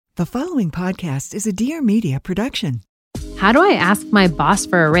The following podcast is a Dear Media production. How do I ask my boss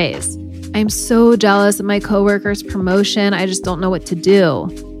for a raise? I'm so jealous of my coworker's promotion. I just don't know what to do.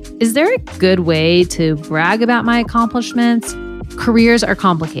 Is there a good way to brag about my accomplishments? Careers are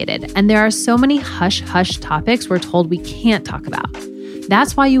complicated, and there are so many hush-hush topics we're told we can't talk about.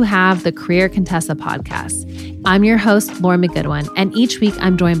 That's why you have the Career Contessa podcast. I'm your host, Laura McGoodwin, and each week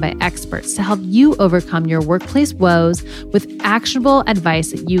I'm joined by experts to help you overcome your workplace woes with actionable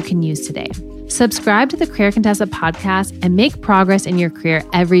advice that you can use today. Subscribe to the Career Contessa podcast and make progress in your career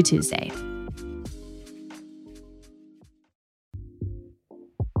every Tuesday.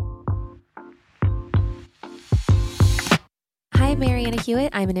 Hi, I'm Marianna Hewitt.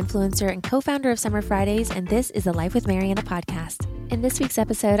 I'm an influencer and co-founder of Summer Fridays, and this is the Life with Marianna podcast. In this week's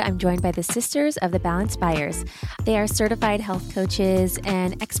episode, I'm joined by the Sisters of the Balanced Buyers. They are certified health coaches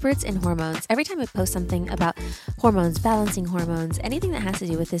and experts in hormones. Every time I post something about hormones, balancing hormones, anything that has to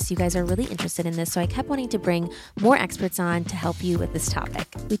do with this, you guys are really interested in this. So I kept wanting to bring more experts on to help you with this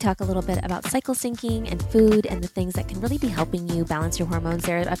topic. We talk a little bit about cycle syncing and food and the things that can really be helping you balance your hormones.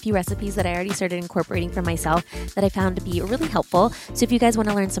 There are a few recipes that I already started incorporating for myself that I found to be really helpful. So if you guys want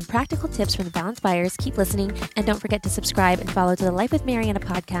to learn some practical tips from the Balanced Buyers, keep listening and don't forget to subscribe and follow to the Life with Marianna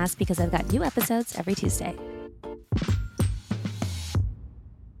podcast because I've got new episodes every Tuesday.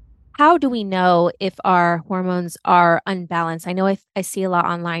 How do we know if our hormones are unbalanced? I know I see a lot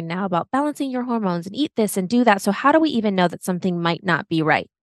online now about balancing your hormones and eat this and do that. So how do we even know that something might not be right?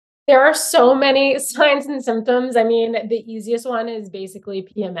 There are so many signs and symptoms. I mean, the easiest one is basically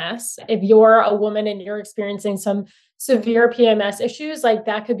PMS. If you're a woman and you're experiencing some severe PMS issues, like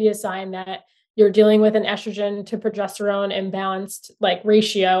that could be a sign that you're dealing with an estrogen to progesterone imbalanced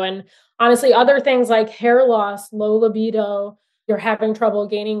ratio. And honestly, other things like hair loss, low libido, you're having trouble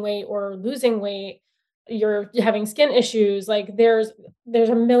gaining weight or losing weight, you're having skin issues, there's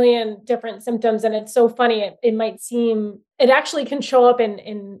a million different symptoms. And it's so funny. It actually can show up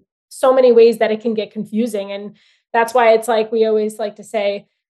in so many ways that it can get confusing. And that's why it's we always like to say,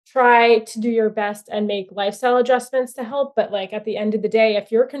 try to do your best and make lifestyle adjustments to help. But at the end of the day,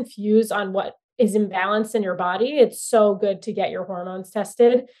 if you're confused on what is imbalanced in your body, it's so good to get your hormones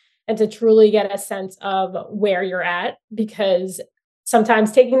tested and to truly get a sense of where you're at, because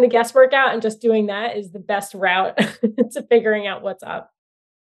sometimes taking the guesswork out and just doing that is the best route to figuring out what's up.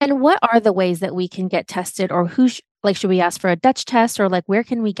 And what are the ways that we can get tested, or should we ask for a Dutch test, or where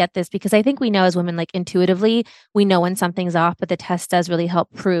can we get this? Because I think we know as women, intuitively, we know when something's off, but the test does really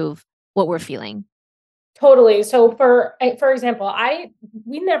help prove what we're feeling. Totally. So for example,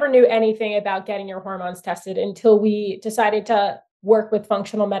 we never knew anything about getting your hormones tested until we decided to work with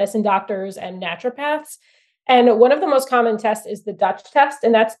functional medicine doctors and naturopaths. And one of the most common tests is the Dutch test.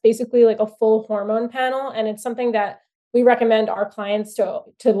 And that's basically a full hormone panel. And it's something that we recommend our clients to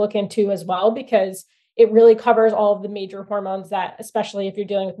look into as well, because it really covers all of the major hormones that, especially if you're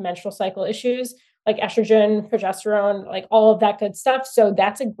dealing with menstrual cycle issues, like estrogen, progesterone, all of that good stuff. So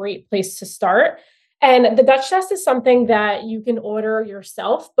that's a great place to start. And the Dutch test is something that you can order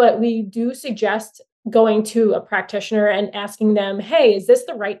yourself, but we do suggest going to a practitioner and asking them, hey, is this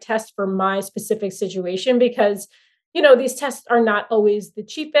the right test for my specific situation? Because, these tests are not always the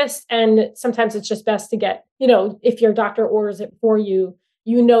cheapest. And sometimes it's just best to get, if your doctor orders it for you,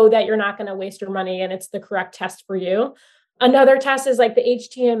 that you're not going to waste your money and it's the correct test for you. Another test is the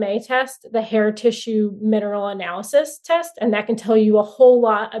HTMA test, the hair tissue mineral analysis test. And that can tell you a whole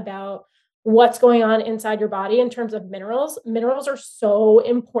lot about what's going on inside your body in terms of minerals. Minerals are so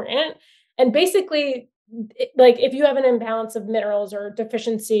important. And basically, if you have an imbalance of minerals or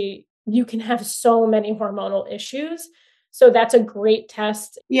deficiency, you can have so many hormonal issues. So that's a great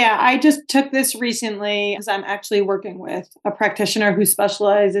test. Yeah, I just took this recently because I'm actually working with a practitioner who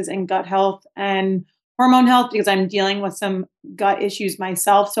specializes in gut health and hormone health because I'm dealing with some gut issues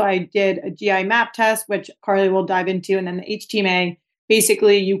myself. So I did a GI map test, which Carly will dive into, and then the HTMA.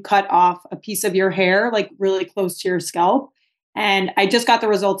 Basically, you cut off a piece of your hair, really close to your scalp. And I just got the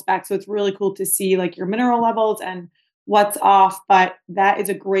results back. So it's really cool to see your mineral levels and what's off. But that is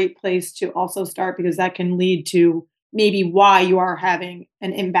a great place to also start because that can lead to maybe why you are having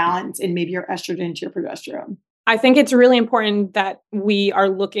an imbalance in maybe your estrogen to your progesterone. I think it's really important that we are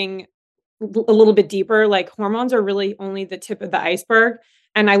looking a little bit deeper. Hormones are really only the tip of the iceberg.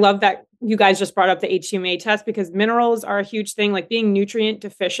 And I love that you guys just brought up the HTMA test because minerals are a huge thing. Being nutrient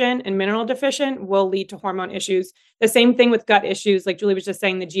deficient and mineral deficient will lead to hormone issues. The same thing with gut issues. Like Julie was just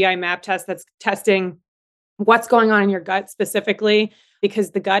saying, the GI map test that's testing what's going on in your gut specifically,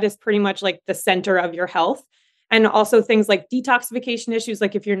 because the gut is pretty much the center of your health. And also things like detoxification issues.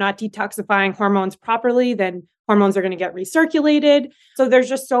 Like if you're not detoxifying hormones properly, then hormones are going to get recirculated. So there's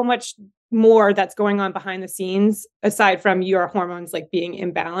just so much more that's going on behind the scenes aside from your hormones like being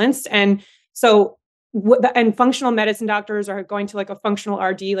imbalanced. And so and functional medicine doctors are going to like a functional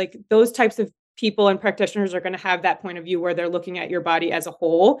RD, like those types of people and practitioners are going to have that point of view where they're looking at your body as a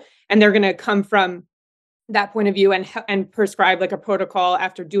whole, and they're going to come from that point of view and prescribe like a protocol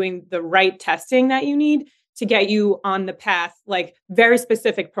after doing the right testing that you need to get you on the path, like very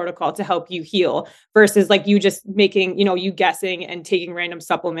specific protocol to help you heal versus like you just making, you guessing and taking random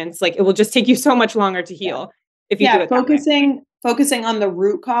supplements. Like it will just take you so much longer to heal if you do it focusing on the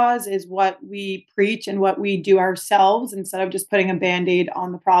root cause is what we preach and what we do ourselves instead of just putting a Band-Aid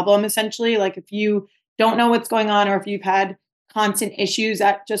on the problem, essentially. Like if you don't know what's going on or if you've had constant issues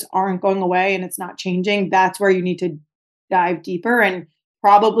that just aren't going away and it's not changing, that's where you need to dive deeper and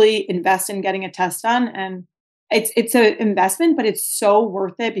probably invest in getting a test done. And it's an investment, but it's so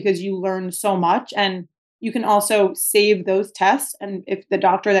worth it because you learn so much and you can also save those tests. And if the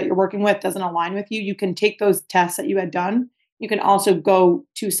doctor that you're working with doesn't align with you, you can take those tests that you had done. You can also go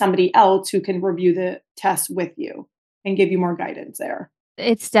to somebody else who can review the tests with you and give you more guidance there.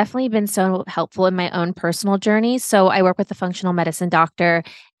 It's definitely been so helpful in my own personal journey. So I work with a functional medicine doctor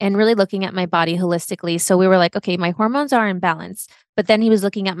and really looking at my body holistically. So we were like, okay, my hormones are in balance. But then he was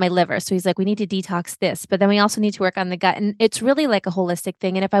looking at my liver. So he's like, we need to detox this. But then we also need to work on the gut. And it's really like a holistic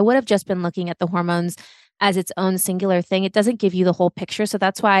thing. And if I would have just been looking at the hormones as its own singular thing, it doesn't give you the whole picture. So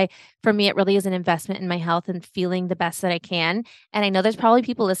that's why for me, it really is an investment in my health and feeling the best that I can. And I know there's probably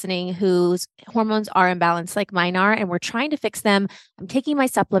people listening whose hormones are imbalanced like mine are, and we're trying to fix them. I'm taking my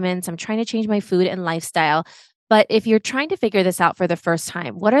supplements. I'm trying to change my food and lifestyle. But if you're trying to figure this out for the first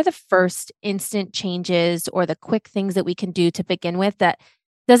time, what are the first instant changes or the quick things that we can do to begin with that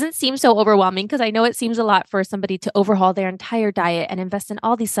doesn't seem so overwhelming? Because I know it seems a lot for somebody to overhaul their entire diet and invest in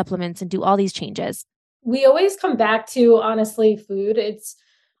all these supplements and do all these changes. We always come back to, honestly, food. It's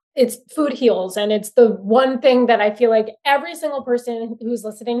food heals. And it's the one thing that I feel like every single person who's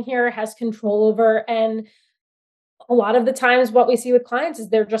listening here has control over. And a lot of the times what we see with clients is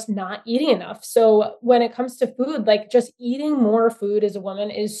they're just not eating enough. So when it comes to food, like just eating more food as a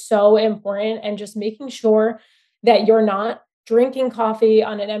woman is so important, and just making sure that you're not drinking coffee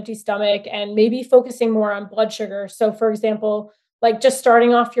on an empty stomach and maybe focusing more on blood sugar. So for example, like just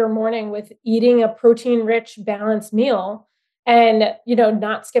starting off your morning with eating a protein-rich, balanced meal and,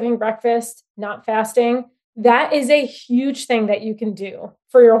 not skipping breakfast, not fasting, that is a huge thing that you can do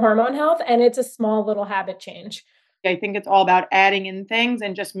for your hormone health. And it's a small little habit change. I think it's all about adding in things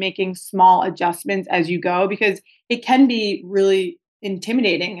and just making small adjustments as you go, because it can be really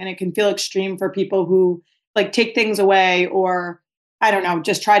intimidating and it can feel extreme for people who like take things away or I don't know,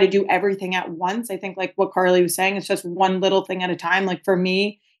 just try to do everything at once. I think like what Carly was saying, it's just one little thing at a time. Like for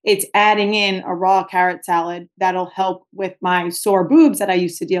me, it's adding in a raw carrot salad that'll help with my sore boobs that I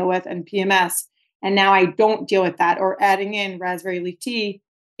used to deal with and PMS. And now I don't deal with that, or adding in raspberry leaf tea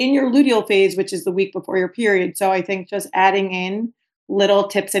in your luteal phase, which is the week before your period. So I think just adding in little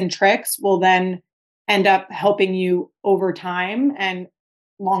tips and tricks will then end up helping you over time and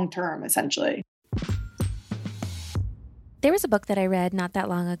long term, essentially. There was a book that I read not that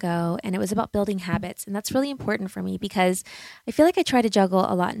long ago, and it was about building habits. And that's really important for me because I feel like I try to juggle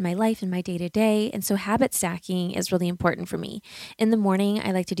a lot in my life and my day-to-day. And so habit stacking is really important for me. In the morning,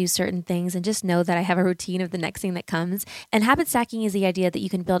 I like to do certain things and just know that I have a routine of the next thing that comes. And habit stacking is the idea that you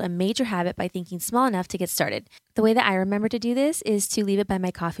can build a major habit by thinking small enough to get started. The way that I remember to do this is to leave it by my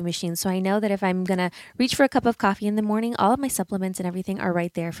coffee machine. So I know that if I'm going to reach for a cup of coffee in the morning, all of my supplements and everything are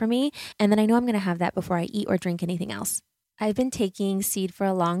right there for me. And then I know I'm going to have that before I eat or drink anything else. I've been taking Seed for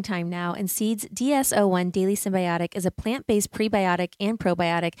a long time now, and Seed's DS-01 Daily Symbiotic is a plant-based prebiotic and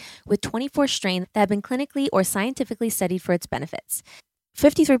probiotic with 24 strains that have been clinically or scientifically studied for its benefits.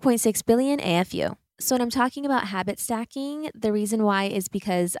 53.6 billion AFU. So when I'm talking about habit stacking, the reason why is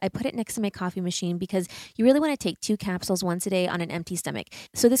because I put it next to my coffee machine because you really want to take 2 capsules once a day on an empty stomach.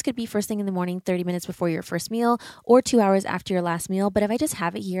 So this could be first thing in the morning, 30 minutes before your first meal, or 2 hours after your last meal. But if I just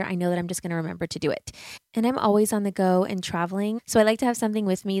have it here, I know that I'm just going to remember to do it. And I'm always on the go and traveling, so I like to have something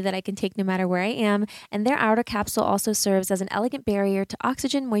with me that I can take no matter where I am. And their outer capsule also serves as an elegant barrier to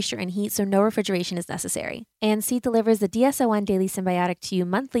oxygen, moisture, and heat, so no refrigeration is necessary. And Seed delivers the DS-01 Daily Symbiotic to you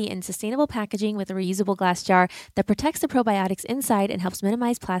monthly in sustainable packaging with a reusable glass jar that protects the probiotics inside and helps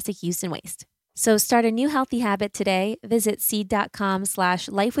minimize plastic use and waste. So start a new healthy habit today. Visit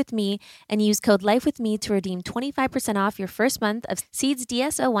seed.com/lifewithme and use code LIFEWITHME to redeem 25% off your first month of Seed's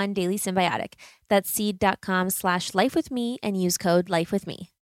DS-01 Daily Symbiotic. That's seed.com/lifewithme and use code LIFEWITHME.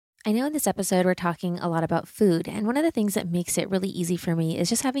 I know in this episode, we're talking a lot about food. And one of the things that makes it really easy for me is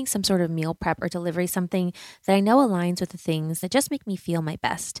just having some sort of meal prep or delivery, something that I know aligns with the things that just make me feel my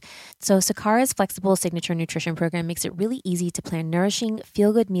best. So Sakara's flexible signature nutrition program makes it really easy to plan nourishing,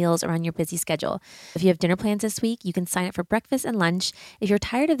 feel-good meals around your busy schedule. If you have dinner plans this week, you can sign up for breakfast and lunch. If you're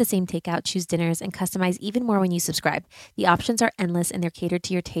tired of the same takeout, choose dinners and customize even more when you subscribe. The options are endless and they're catered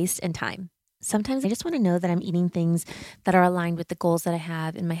to your taste and time. Sometimes I just want to know that I'm eating things that are aligned with the goals that I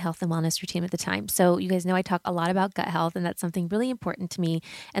have in my health and wellness routine at the time. So you guys know I talk a lot about gut health, and that's something really important to me.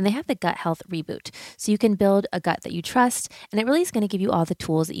 And they have the Gut Health Reboot. So you can build a gut that you trust, and it really is going to give you all the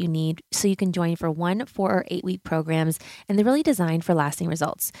tools that you need so you can join for 1, 4, or 8-week programs. And they're really designed for lasting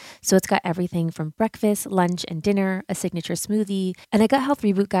results. So it's got everything from breakfast, lunch, and dinner, a signature smoothie, and a Gut Health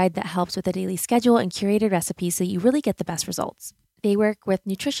Reboot guide that helps with a daily schedule and curated recipes so you really get the best results. They work with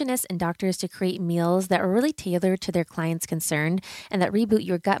nutritionists and doctors to create meals that are really tailored to their clients' concern and that reboot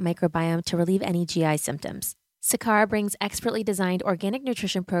your gut microbiome to relieve any GI symptoms. Sakara brings expertly designed organic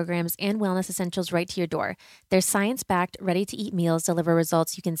nutrition programs and wellness essentials right to your door. Their science-backed, ready-to-eat meals deliver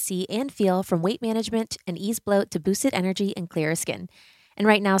results you can see and feel, from weight management and ease bloat to boosted energy and clearer skin. And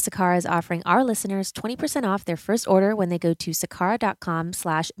right now, Sakara is offering our listeners 20% off their first order when they go to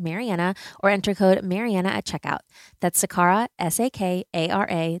sakara.com/Mariana or enter code Mariana at checkout. That's Sakara,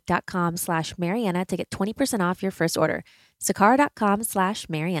 SAKARA.com/Mariana to get 20% off your first order.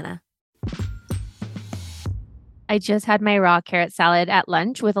 Sakara.com/Mariana. I just had my raw carrot salad at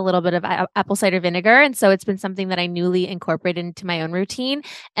lunch with a little bit of apple cider vinegar. And so it's been something that I newly incorporated into my own routine.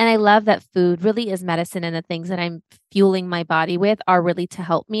 And I love that food really is medicine, and the things that I'm fueling my body with are really to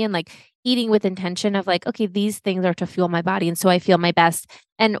help me, and like eating with intention of like, okay, these things are to fuel my body. And so I feel my best.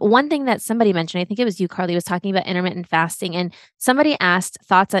 And one thing that somebody mentioned, I think it was you, Carly, was talking about intermittent fasting. And somebody asked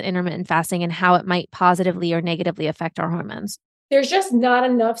thoughts on intermittent fasting and how it might positively or negatively affect our hormones. There's just not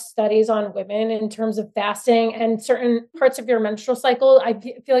enough studies on women in terms of fasting and certain parts of your menstrual cycle. I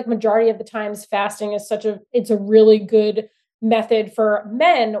feel like majority of the times fasting is it's a really good method for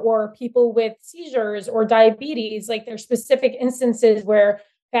men or people with seizures or diabetes. Like, there's specific instances where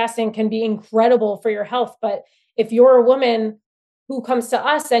fasting can be incredible for your health. But if you're a woman who comes to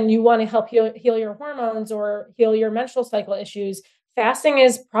us and you want to help heal your hormones or heal your menstrual cycle issues, fasting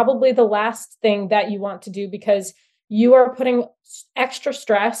is probably the last thing that you want to do, because you are putting extra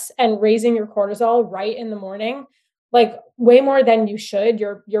stress and raising your cortisol right in the morning, like way more than you should.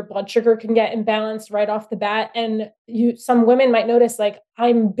 Your blood sugar can get imbalanced right off the bat. And some women might notice, like,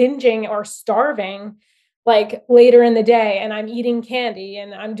 I'm binging or starving like later in the day, and I'm eating candy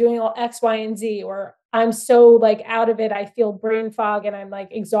and I'm doing all X, Y, and Z, or I'm so like out of it, I feel brain fog and I'm like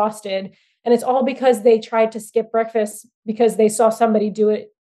exhausted. And it's all because they tried to skip breakfast because they saw somebody do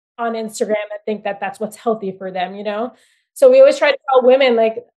it on Instagram and think that that's what's healthy for them, you know? So we always try to tell women,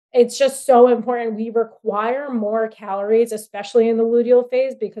 like, it's just so important. We require more calories, especially in the luteal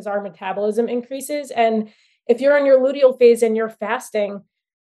phase, because our metabolism increases. And if you're in your luteal phase and you're fasting,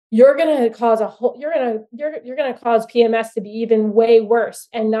 you're going to cause you're going to cause PMS to be even way worse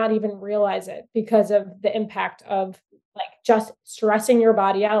and not even realize it, because of the impact of like just stressing your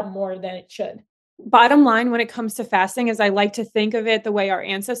body out more than it should. Bottom line, when it comes to fasting, is I like to think of it the way our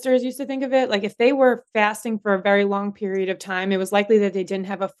ancestors used to think of it. Like, if they were fasting for a very long period of time, it was likely that they didn't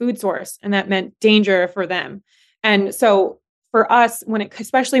have a food source, and that meant danger for them. And so for us,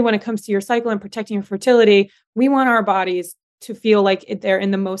 especially when it comes to your cycle and protecting your fertility, we want our bodies to feel like they're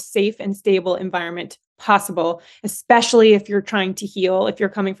in the most safe and stable environment possible, especially if you're trying to heal, if you're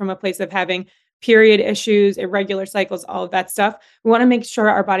coming from a place of having period issues, irregular cycles, all of that stuff. We want to make sure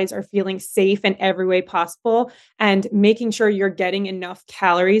our bodies are feeling safe in every way possible, and making sure you're getting enough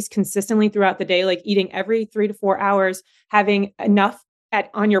calories consistently throughout the day, like eating every 3 to 4 hours, having enough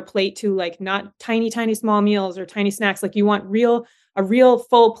on your plate to, like, not tiny, tiny small meals or tiny snacks. Like, you want a real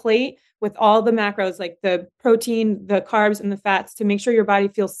full plate with all the macros, like the protein, the carbs, and the fats, to make sure your body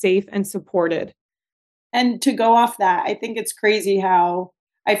feels safe and supported. And to go off that, I think it's crazy how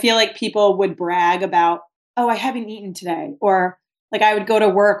I feel like people would brag about, oh, I haven't eaten today. Or like, I would go to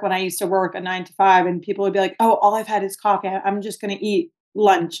work when I used to work a 9 to 5, and people would be like, oh, all I've had is coffee. I'm just going to eat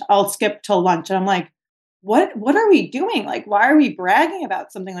lunch. I'll skip till lunch. And I'm like, what are we doing? Like, why are we bragging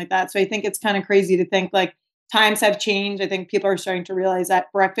about something like that? So I think it's kind of crazy to think, like, times have changed. I think people are starting to realize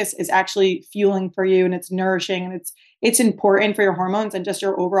that breakfast is actually fueling for you, and it's nourishing, and it's important for your hormones and just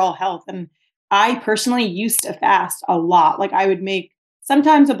your overall health. And I personally used to fast a lot. Like, I would make,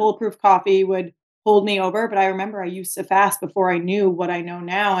 sometimes a bulletproof coffee would hold me over, but I remember I used to fast before I knew what I know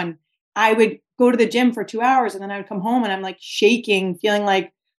now. And I would go to the gym for 2 hours, and then I would come home and I'm like shaking, feeling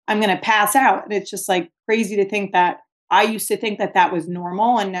like I'm going to pass out. And it's just like crazy to think that I used to think that that was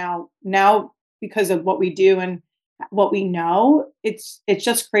normal. And now because of what we do and what we know, it's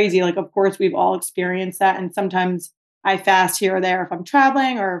just crazy. Like, of course, we've all experienced that. And sometimes I fast here or there if I'm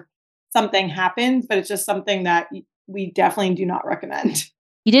traveling or something happens, but it's just something that we definitely do not recommend.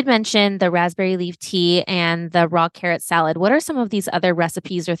 You did mention the raspberry leaf tea and the raw carrot salad. What are some of these other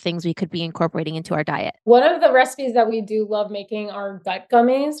recipes or things we could be incorporating into our diet? One of the recipes that we do love making are gut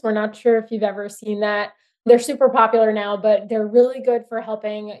gummies. We're not sure if you've ever seen that. They're super popular now, but they're really good for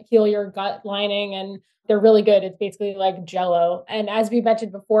helping heal your gut lining, and they're really good. It's basically like Jello. And as we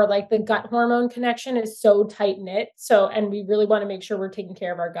mentioned before, like the gut hormone connection is so tight knit. And we really want to make sure we're taking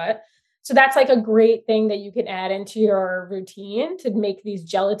care of our gut. So that's like a great thing that you can add into your routine to make these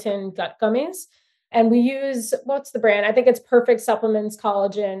gelatin gut gummies. And we use, what's the brand? I think it's Perfect Supplements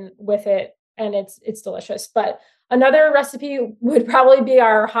collagen with it, and it's delicious. But another recipe would probably be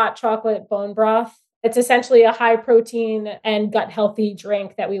our hot chocolate bone broth. It's essentially a high protein and gut healthy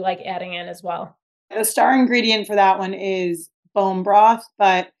drink that we like adding in as well. The star ingredient for that one is bone broth,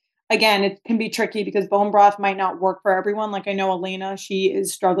 but again, it can be tricky because bone broth might not work for everyone. Like I know Elena, she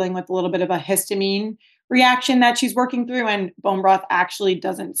is struggling with a little bit of a histamine reaction that she's working through, and bone broth actually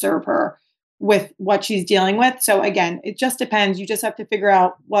doesn't serve her with what she's dealing with. So again, it just depends. You just have to figure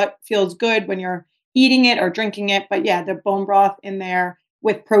out what feels good when you're eating it or drinking it. But yeah, the bone broth in there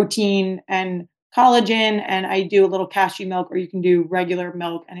with protein and collagen, and I do a little cashew milk, or you can do regular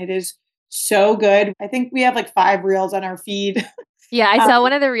milk, and it is so good. I think we have like 5 reels on our feed. Yeah, I saw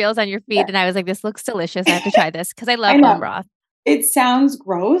one of the reels on your feed and I was like, this looks delicious. I have to try this because I love I know. bone broth. It sounds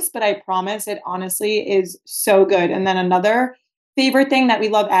gross, but I promise it honestly is so good. And then another favorite thing that we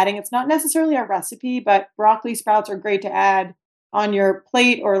love adding, it's not necessarily a recipe, but broccoli sprouts are great to add on your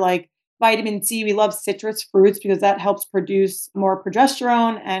plate, or like vitamin C. We love citrus fruits because that helps produce more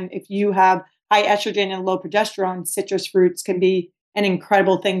progesterone. And if you have high estrogen and low progesterone, citrus fruits can be an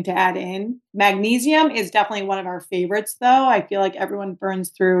incredible thing to add in. Magnesium is definitely one of our favorites, though. I feel like everyone burns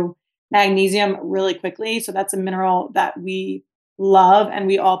through magnesium really quickly. So that's a mineral that we love and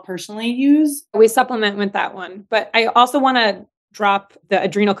we all personally use. We supplement with that one. But I also want to drop the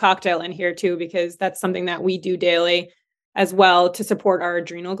adrenal cocktail in here too, because that's something that we do daily as well to support our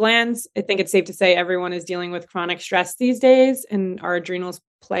adrenal glands. I think it's safe to say everyone is dealing with chronic stress these days, and our adrenals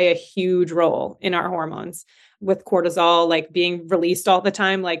play a huge role in our hormones. With cortisol like being released all the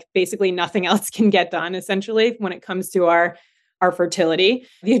time, like basically nothing else can get done essentially when it comes to our fertility.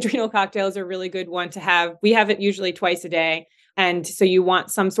 The adrenal cocktail is a really good one to have. We have it usually twice a day. And so you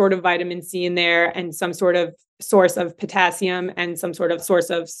want some sort of vitamin C in there and some sort of source of potassium and some sort of source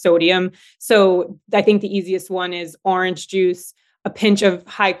of sodium. So I think the easiest one is orange juice, a pinch of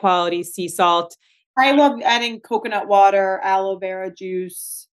high quality sea salt. I love adding coconut water, aloe vera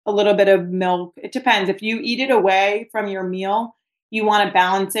juice, a little bit of milk. It depends. If you eat it away from your meal, you want to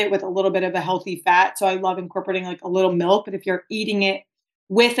balance it with a little bit of a healthy fat. So I love incorporating like a little milk, but if you're eating it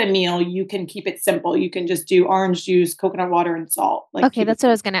with a meal, you can keep it simple. You can just do orange juice, coconut water, and salt. Okay, that's what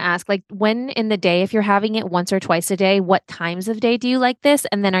I was going to ask. Like when in the day, if you're having it once or twice a day, what times of day do you like this?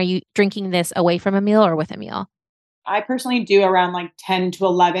 And then are you drinking this away from a meal or with a meal? I personally do around like 10 to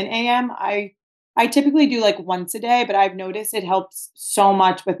 11 a.m. I typically do like once a day, but I've noticed it helps so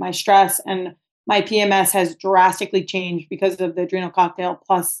much with my stress, and my PMS has drastically changed because of the adrenal cocktail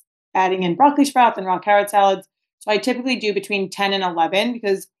plus adding in broccoli sprouts and raw carrot salads. So I typically do between 10 and 11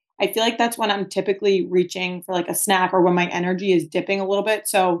 because I feel like that's when I'm typically reaching for like a snack or when my energy is dipping a little bit.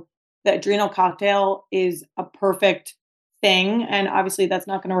 So the adrenal cocktail is a perfect thing. And obviously that's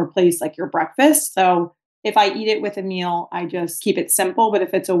not going to replace like your breakfast. So if I eat it with a meal, I just keep it simple. But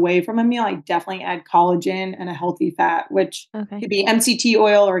if it's away from a meal, I definitely add collagen and a healthy fat, which could be MCT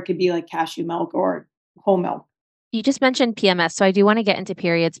oil, or it could be like cashew milk or whole milk. You just mentioned PMS. So I do want to get into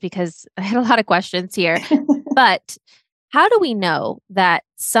periods because I had a lot of questions here. But how do we know that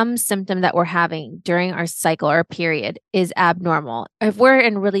some symptom that we're having during our cycle or period is abnormal? If we're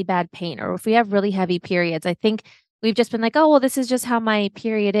in really bad pain or if we have really heavy periods, I think we've just been like, oh, well, this is just how my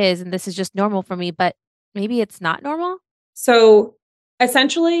period is and this is just normal for me. But maybe it's not normal. So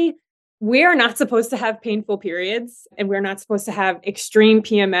essentially, we are not supposed to have painful periods, and we're not supposed to have extreme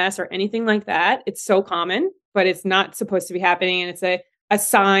PMS or anything like that. It's so common, but it's not supposed to be happening. And it's a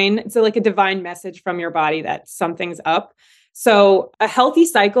sign, it's like a divine message from your body that something's up. So a healthy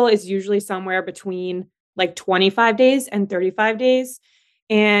cycle is usually somewhere between like 25 days and 35 days.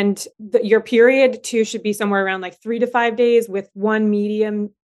 And your period too should be somewhere around like 3 to 5 days with one medium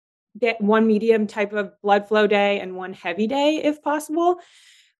type of blood flow day and one heavy day, if possible.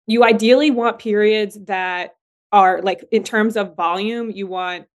 You ideally want periods that are like, in terms of volume, you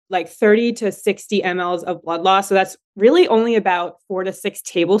want like 30 to 60 mLs of blood loss. So that's really only about 4 to 6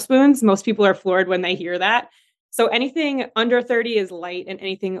 tablespoons. Most people are floored when they hear that. So anything under 30 is light, and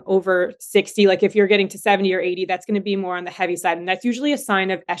anything over 60, like if you're getting to 70 or 80, that's going to be more on the heavy side. And that's usually a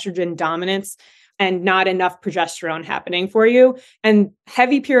sign of estrogen dominance and not enough progesterone happening for you. And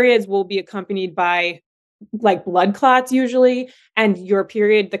heavy periods will be accompanied by like blood clots usually. And your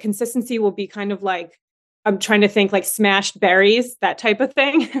period, the consistency will be kind of like, I'm trying to think, like smashed berries, that type of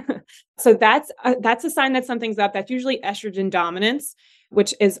thing. So that's a sign that something's up. That's usually estrogen dominance,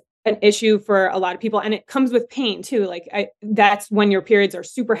 which is an issue for a lot of people. And it comes with pain too. Like that's when your periods are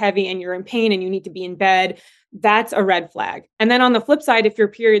super heavy and you're in pain and you need to be in bed. That's a red flag. And then on the flip side, if your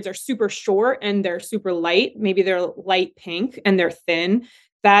periods are super short and they're super light, maybe they're light pink and they're thin,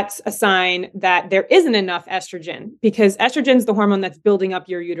 that's a sign that there isn't enough estrogen, because estrogen is the hormone that's building up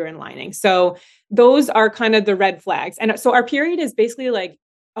your uterine lining. So those are kind of the red flags. And so our period is basically like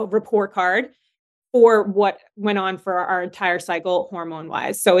a report card for what went on for our entire cycle hormone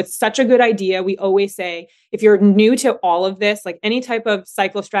wise. So it's such a good idea. We always say, if you're new to all of this, like any type of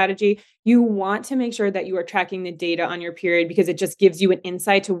cycle strategy, you want to make sure that you are tracking the data on your period, because it just gives you an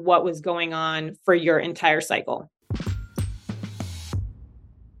insight to what was going on for your entire cycle.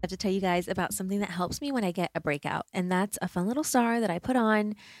 I have to tell you guys about something that helps me when I get a breakout, and that's a fun little star that I put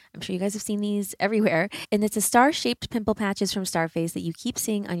on. I'm sure you guys have seen these everywhere, and it's a star-shaped pimple patches from Starface that you keep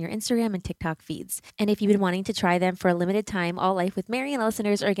seeing on your Instagram and TikTok feeds. And if you've been wanting to try them for a limited time, All Life with Mariana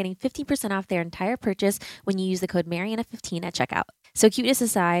listeners are getting 15% off their entire purchase when you use the code Mariana15 at checkout. So cuteness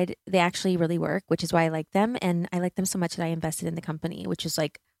aside, they actually really work, which is why I like them, and I like them so much that I invested in the company, which is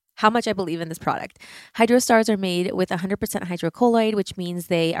like how much I believe in this product. Hydro Stars are made with 100% hydrocolloid, which means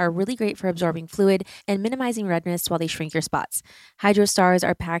they are really great for absorbing fluid and minimizing redness while they shrink your spots. Hydro Stars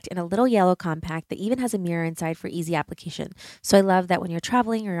are packed in a little yellow compact that even has a mirror inside for easy application. So I love that when you're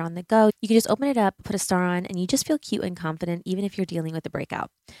traveling or on the go, you can just open it up, put a star on, and you just feel cute and confident even if you're dealing with a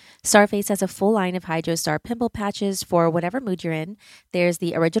breakout. Starface has a full line of Hydro Star pimple patches for whatever mood you're in. There's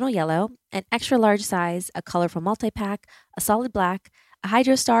the original yellow, an extra large size, a colorful multi-pack, a solid black, a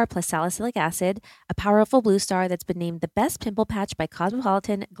Hydro Star plus salicylic acid, a powerful blue star that's been named the best pimple patch by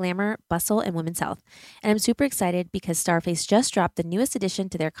Cosmopolitan, Glamour, Bustle, and Women's Health. And I'm super excited because Starface just dropped the newest addition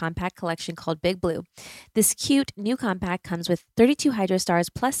to their compact collection called Big Blue. This cute new compact comes with 32 Hydro Stars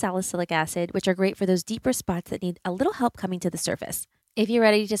plus salicylic acid, which are great for those deeper spots that need a little help coming to the surface. If you're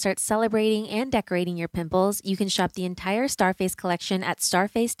ready to start celebrating and decorating your pimples, you can shop the entire Starface collection at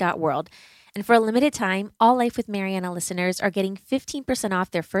starface.world. And for a limited time, All Life with Mariana listeners are getting 15%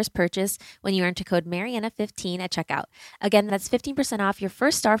 off their first purchase when you enter code Mariana15 at checkout. Again, that's 15% off your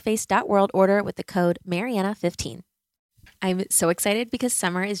first starface.world order with the code Mariana15. I'm so excited because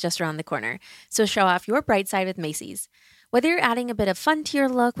summer is just around the corner. So show off your bright side with Macy's. Whether you're adding a bit of fun to your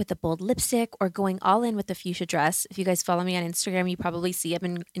look with a bold lipstick or going all in with the fuchsia dress, if you guys follow me on Instagram, you probably see I've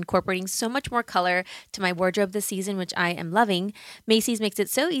been incorporating so much more color to my wardrobe this season, which I am loving. Macy's makes it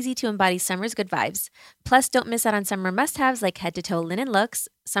so easy to embody summer's good vibes. Plus, don't miss out on summer must-haves like head-to-toe linen looks,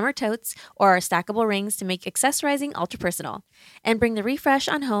 summer totes, or our stackable rings to make accessorizing ultra-personal. And bring the refresh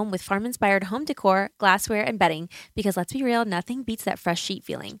on home with farm-inspired home decor, glassware, and bedding, because let's be real, nothing beats that fresh sheet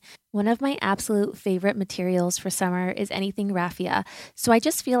feeling. One of my absolute favorite materials for summer is anything raffia. So I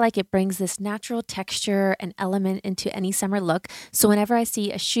just feel like it brings this natural texture and element into any summer look. So whenever I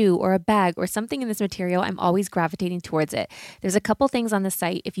see a shoe or a bag or something in this material, I'm always gravitating towards it. There's a couple things on the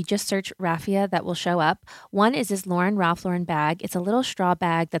site, if you just search raffia, that will show up. One is this Ralph Lauren bag. It's a little straw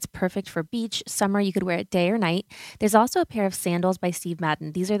bag that's perfect for beach, summer. You could wear it day or night. There's also a pair of sandals by Steve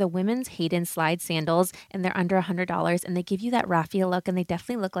Madden. These are the women's Hayden slide sandals, and they're under $100, and they give you that raffia look, and they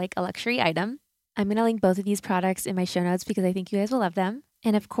definitely look like a luxury item. I'm going to link both of these products in my show notes because I think you guys will love them.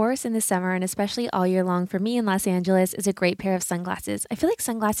 And of course, in the summer and especially all year long for me in Los Angeles is a great pair of sunglasses. I feel like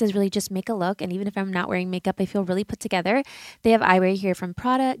sunglasses really just make a look, and even if I'm not wearing makeup, I feel really put together. They have eyewear here from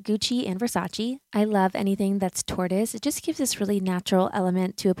Prada, Gucci, and Versace. I love anything that's tortoise. It just gives this really natural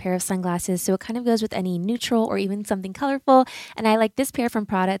element to a pair of sunglasses, so it kind of goes with any neutral or even something colorful. And I like this pair from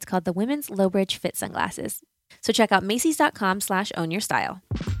Prada. It's called the Women's Lowbridge Fit Sunglasses. So check out Macys.com/ownyourstyle.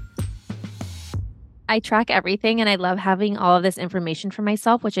 I track everything and I love having all of this information for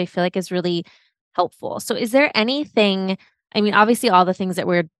myself, which I feel like is really helpful. So is there anything, I mean, obviously all the things that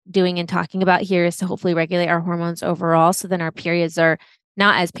we're doing and talking about here is to hopefully regulate our hormones overall, so then our periods are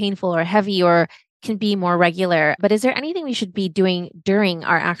not as painful or heavy or can be more regular. But is there anything we should be doing during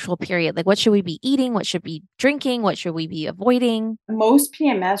our actual period? Like what should we be eating? What should we be drinking? What should we be avoiding? Most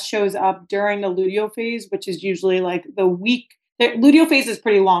PMS shows up during the luteal phase, which is usually like the week. The luteal phase is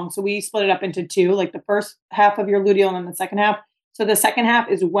pretty long. So we split it up into two, like the first half of your luteal and then the second half. So the second half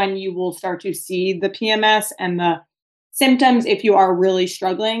is when you will start to see the PMS and the symptoms if you are really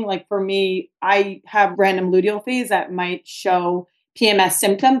struggling. Like for me, I have random luteal phase that might show PMS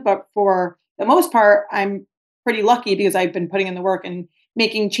symptoms, but for the most part, I'm pretty lucky because I've been putting in the work and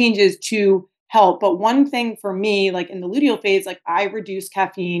making changes to help. But one thing for me, like in the luteal phase, like I reduce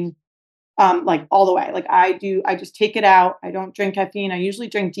caffeine like all the way. Like I just take it out. I don't drink caffeine. I usually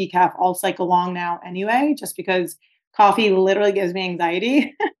drink decaf all cycle long now anyway, just because coffee literally gives me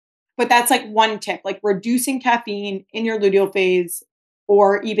anxiety. But that's like one tip, like reducing caffeine in your luteal phase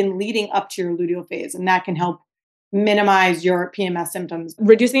or even leading up to your luteal phase. And that can help minimize your PMS symptoms.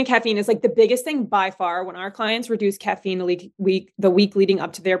 Reducing caffeine is like the biggest thing by far. When our clients reduce caffeine the week leading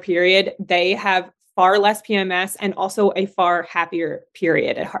up to their period, they have far less PMS and also a far happier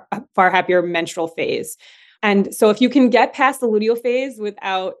period, a far happier menstrual phase. And so if you can get past the luteal phase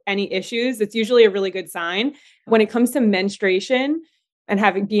without any issues, it's usually a really good sign. When it comes to menstruation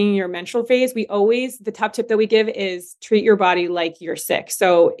and being your menstrual phase, the top tip that we give is treat your body like you're sick.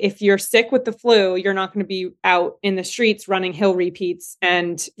 So if you're sick with the flu, you're not going to be out in the streets running hill repeats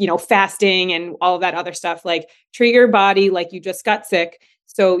and, fasting and all of that other stuff. Like treat your body like you just got sick.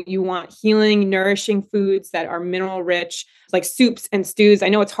 So you want healing, nourishing foods that are mineral rich, like soups and stews. I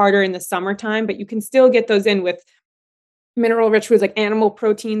know it's harder in the summertime, but you can still get those in with mineral rich foods like animal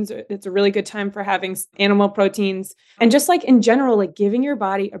proteins. It's a really good time for having animal proteins. And just like in general, like giving your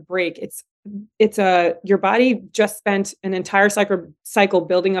body a break. Your body just spent an entire cycle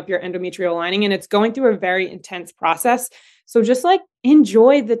building up your endometrial lining, and it's going through a very intense process. So just like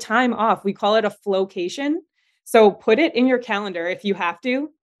enjoy the time off. We call it a flowcation. So put it in your calendar if you have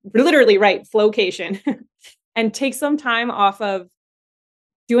to, literally write flowcation and take some time off of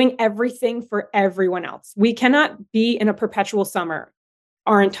doing everything for everyone else. We cannot be in a perpetual summer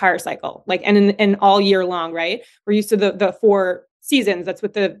our entire cycle, like, and all year long, right? We're used to the 4 seasons. That's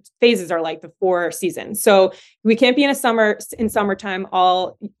what the phases are like, the 4 seasons. So we can't be in summertime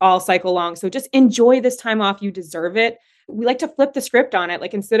all cycle long. So just enjoy this time off. You deserve it. We like to flip the script on it.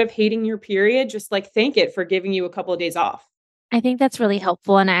 Like instead of hating your period, just like thank it for giving you a couple of days off. I think that's really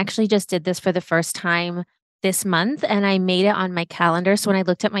helpful. And I actually just did this for the first time this month and I made it on my calendar. So when I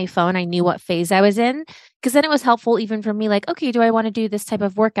looked at my phone, I knew what phase I was in, because then it was helpful even for me, like, okay, do I want to do this type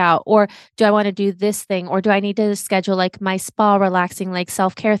of workout, or do I want to do this thing, or do I need to schedule like my spa relaxing, like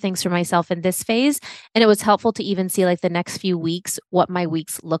self-care things for myself in this phase? And it was helpful to even see like the next few weeks, what my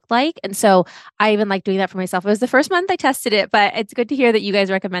weeks looked like. And so I even like doing that for myself. It was the first month I tested it, but it's good to hear that you guys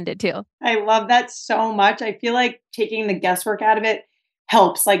recommend it too. I love that so much. I feel like taking the guesswork out of it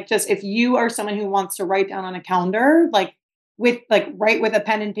helps. Like just if you are someone who wants to write down on a calendar, write with a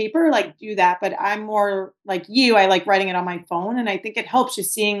pen and paper, like do that. But I'm more like you. I like writing it on my phone. And I think it helps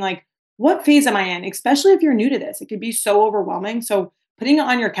just seeing like, what phase am I in? Especially if you're new to this, it could be so overwhelming. So putting it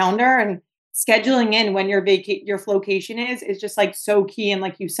on your calendar and scheduling in when your flowcation is just like so key. And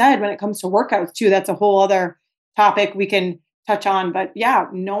like you said, when it comes to workouts too, that's a whole other topic we can touch on. But yeah,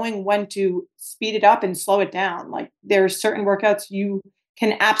 knowing when to speed it up and slow it down. Like there's certain workouts you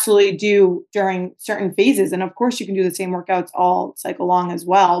can absolutely do during certain phases. And of course you can do the same workouts all cycle long as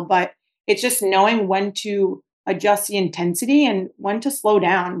well, but it's just knowing when to adjust the intensity and when to slow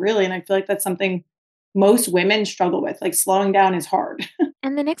down, really. And I feel like that's something most women struggle with. Like slowing down is hard.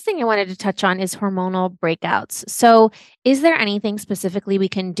 And the next thing I wanted to touch on is hormonal breakouts. So is there anything specifically we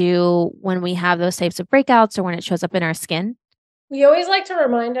can do when we have those types of breakouts or when it shows up in our skin? We always like to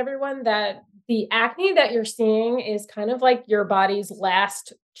remind everyone that the acne that you're seeing is kind of like your body's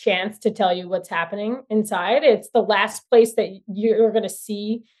last chance to tell you what's happening inside. It's the last place that you're going to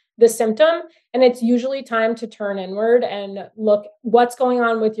see the symptom. And it's usually time to turn inward and look what's going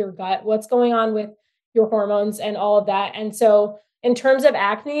on with your gut, what's going on with your hormones and all of that. And so in terms of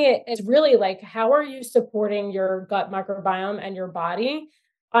acne, it's really like, how are you supporting your gut microbiome and your body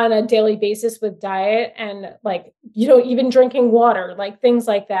on a daily basis with diet and like, even drinking water, like things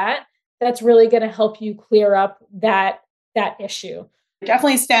like that. That's really going to help you clear up that issue. It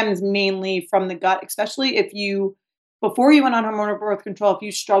definitely stems mainly from the gut, especially if before you went on hormonal birth control, if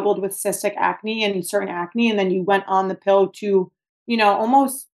you struggled with cystic acne and certain acne, and then you went on the pill to,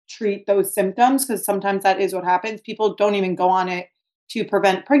 almost treat those symptoms, because sometimes that is what happens. People don't even go on it to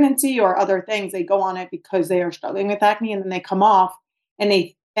prevent pregnancy or other things. They go on it because they are struggling with acne, and then they come off and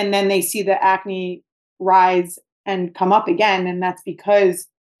then they see the acne rise and come up again. And that's because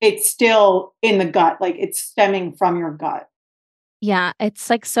it's still in the gut, like it's stemming from your gut. Yeah, it's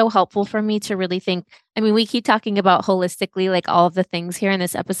like so helpful for me to really think. I mean, we keep talking about holistically, like all of the things here in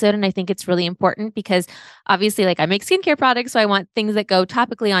this episode. And I think it's really important because obviously, like I make skincare products, so I want things that go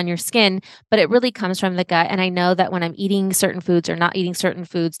topically on your skin, but it really comes from the gut. And I know that when I'm eating certain foods or not eating certain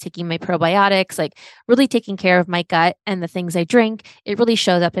foods, taking my probiotics, like really taking care of my gut and the things I drink, it really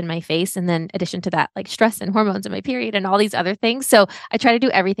shows up in my face. And then, addition to that, like stress and hormones in my period and all these other things. So I try to do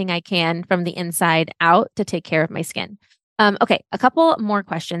everything I can from the inside out to take care of my skin. Okay, a couple more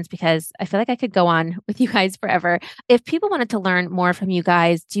questions because I feel like I could go on with you guys forever. If people wanted to learn more from you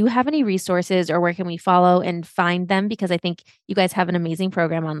guys, do you have any resources or where can we follow and find them? Because I think you guys have an amazing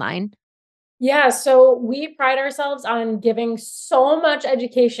program online. Yeah, so we pride ourselves on giving so much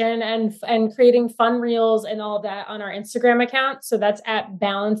education and creating fun reels and all of that on our Instagram account. So that's at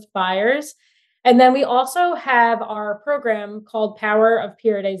Balanced Buyers. And then we also have our program called Power of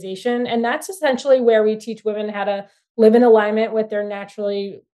Periodization. And that's essentially where we teach women how to live in alignment with their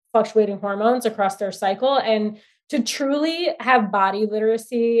naturally fluctuating hormones across their cycle and to truly have body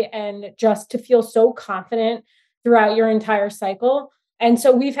literacy and just to feel so confident throughout your entire cycle. And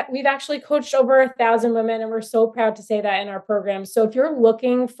so we've actually coached over 1,000 women, and we're so proud to say that in our program. So if you're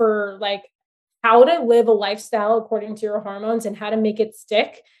looking for like how to live a lifestyle according to your hormones and how to make it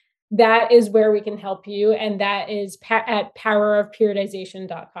stick, that is where we can help you. And that is at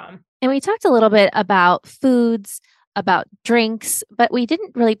powerofperiodization.com. And we talked a little bit about foods, about drinks, but we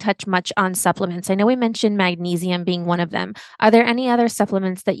didn't really touch much on supplements. I know we mentioned magnesium being one of them. Are there any other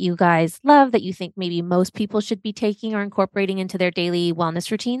supplements that you guys love that you think maybe most people should be taking or incorporating into their daily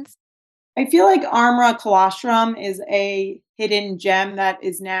wellness routines? I feel like Armra colostrum is a hidden gem that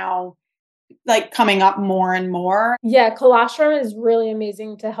is now like coming up more and more. Yeah, colostrum is really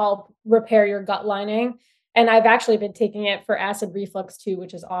amazing to help repair your gut lining. And I've actually been taking it for acid reflux too,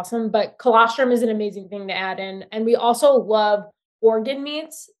 which is awesome. But colostrum is an amazing thing to add in. And we also love organ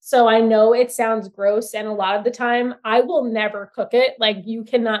meats. So I know it sounds gross. And a lot of the time, I will never cook it. Like you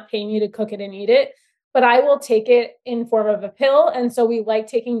cannot pay me to cook it and eat it, but I will take it in form of a pill. And so we like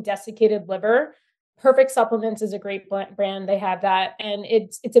taking desiccated liver. Perfect Supplements is a great brand. They have that. And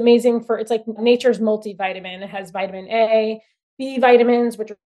it's amazing it's like nature's multivitamin. It has vitamin A, B vitamins,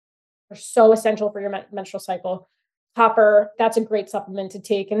 which are so essential for your menstrual cycle. Copper, that's a great supplement to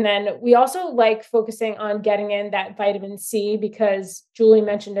take. And then we also like focusing on getting in that vitamin C because Julie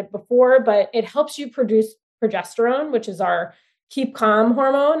mentioned it before, but it helps you produce progesterone, which is our keep calm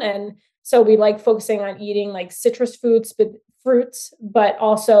hormone. And so we like focusing on eating like citrus fruits, but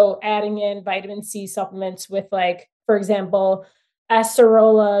also adding in vitamin C supplements with like, for example,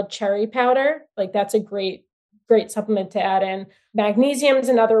 acerola cherry powder. Like that's a great supplement to add in. Magnesium is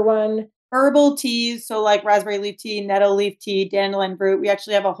another one. Herbal teas, so like raspberry leaf tea, nettle leaf tea, dandelion root. We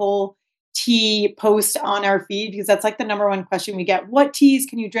actually have a whole tea post on our feed because that's like the number one question we get. What teas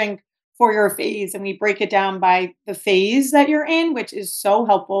can you drink for your phase? And we break it down by the phase that you're in, which is so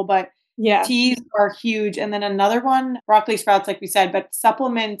helpful. But Yeah. teas are huge. And then another one, broccoli sprouts, like we said, but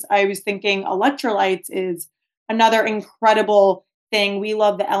supplements, I was thinking electrolytes is another incredible thing. We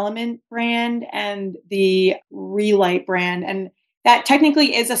love the Element brand and the Relight brand. And that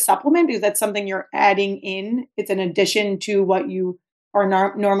technically is a supplement because that's something you're adding in. It's an addition to what you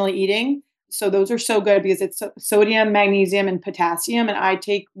are normally eating. So those are so good because it's sodium, magnesium, and potassium. And I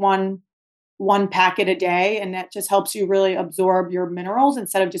take one packet a day, and that just helps you really absorb your minerals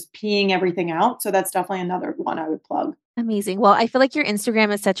instead of just peeing everything out. So that's definitely another one I would plug. Amazing. Well, I feel like your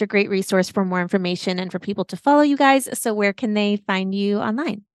Instagram is such a great resource for more information and for people to follow you guys. So where can they find you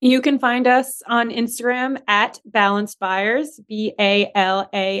online? You can find us on Instagram at Balanced Buyers,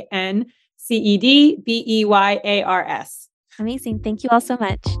 BALANCEDBEYARS. Amazing. Thank you all so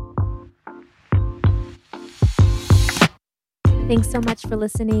much. Thanks so much for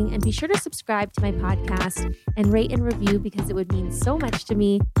listening, and be sure to subscribe to my podcast and rate and review because it would mean so much to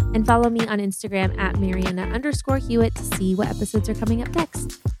me. And follow me on Instagram at Mariana_Hewitt to see what episodes are coming up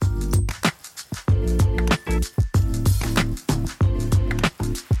next.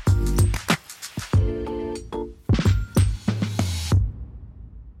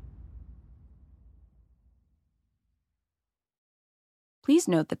 Please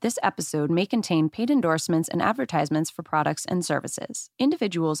note that this episode may contain paid endorsements and advertisements for products and services.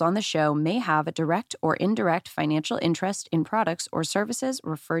 Individuals on the show may have a direct or indirect financial interest in products or services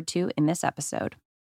referred to in this episode.